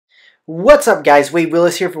What's up, guys? Wade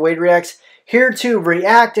Willis here for Wade Reacts, here to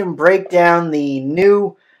react and break down the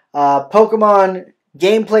new Pokemon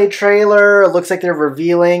gameplay trailer. It looks like they're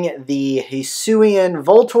revealing the Hisuian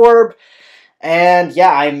Voltorb, and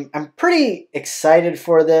yeah, I'm pretty excited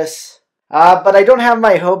for this. But I don't have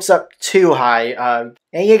my hopes up too high. And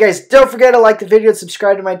yeah, guys, don't forget to like the video and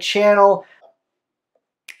subscribe to my channel.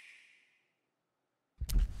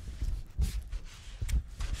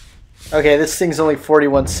 Okay, this thing's only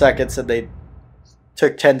 41 seconds and they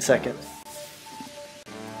took 10 seconds.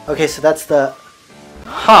 Okay, so that's the...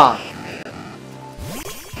 Huh.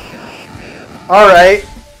 Alright.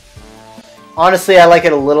 Honestly, I like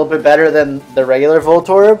it a little bit better than the regular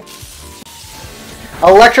Voltorb.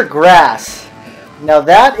 Electric Grass. Now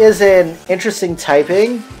that is an interesting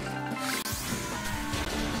typing.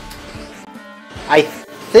 I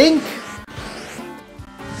think...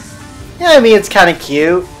 Yeah, I mean, it's kind of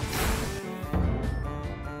cute.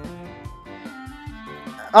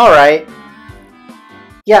 Alright.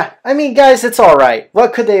 Yeah, I mean, guys, it's alright.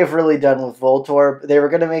 What could they have really done with Voltorb? They were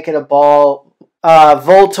going to make it a ball.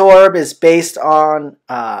 Voltorb is based on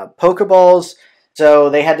Pokeballs, so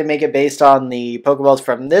they had to make it based on the Pokeballs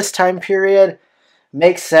from this time period.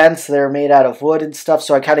 Makes sense. They're made out of wood and stuff,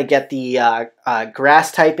 so I kind of get the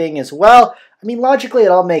grass typing as well. I mean, logically, it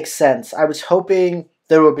all makes sense. I was hoping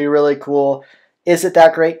that it would be really cool. Is it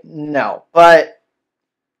that great? No. But...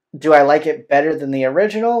 do I like it better than the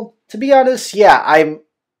original? To be honest, yeah, I'm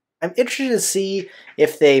interested to see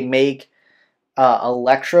if they make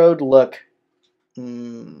Electrode look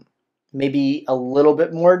maybe a little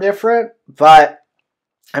bit more different, but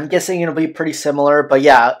I'm guessing it'll be pretty similar. But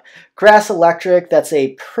yeah, Grass Electric, that's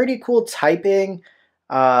a pretty cool typing.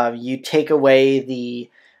 You take away the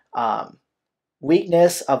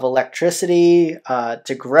weakness of electricity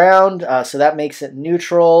to ground, so that makes it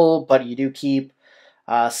neutral, but you do keep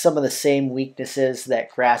some of the same weaknesses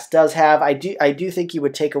that grass does have. I do think you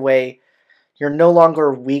would take away. You're no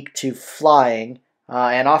longer weak to flying,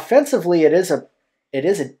 and offensively, it is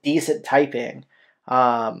a decent typing.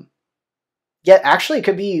 Yet actually, it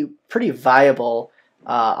could be pretty viable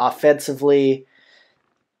offensively.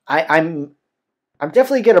 I'm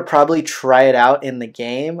definitely gonna probably try it out in the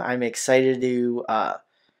game. I'm excited to.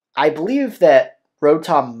 I believe that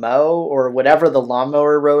Rotom Mow, or whatever the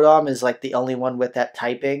lawnmower Rotom, is like the only one with that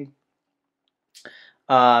typing.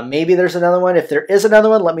 Maybe there's another one. If there is another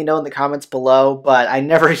one, let me know in the comments below. But I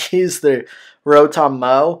never use the Rotom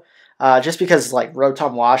Mow, just because like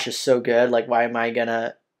Rotom Wash is so good. Like, why am I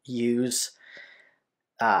gonna use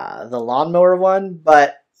the lawnmower one?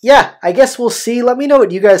 But yeah, I guess we'll see. Let me know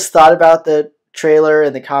what you guys thought about the trailer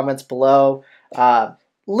in the comments below. A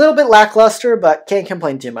little bit lackluster, but can't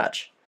complain too much.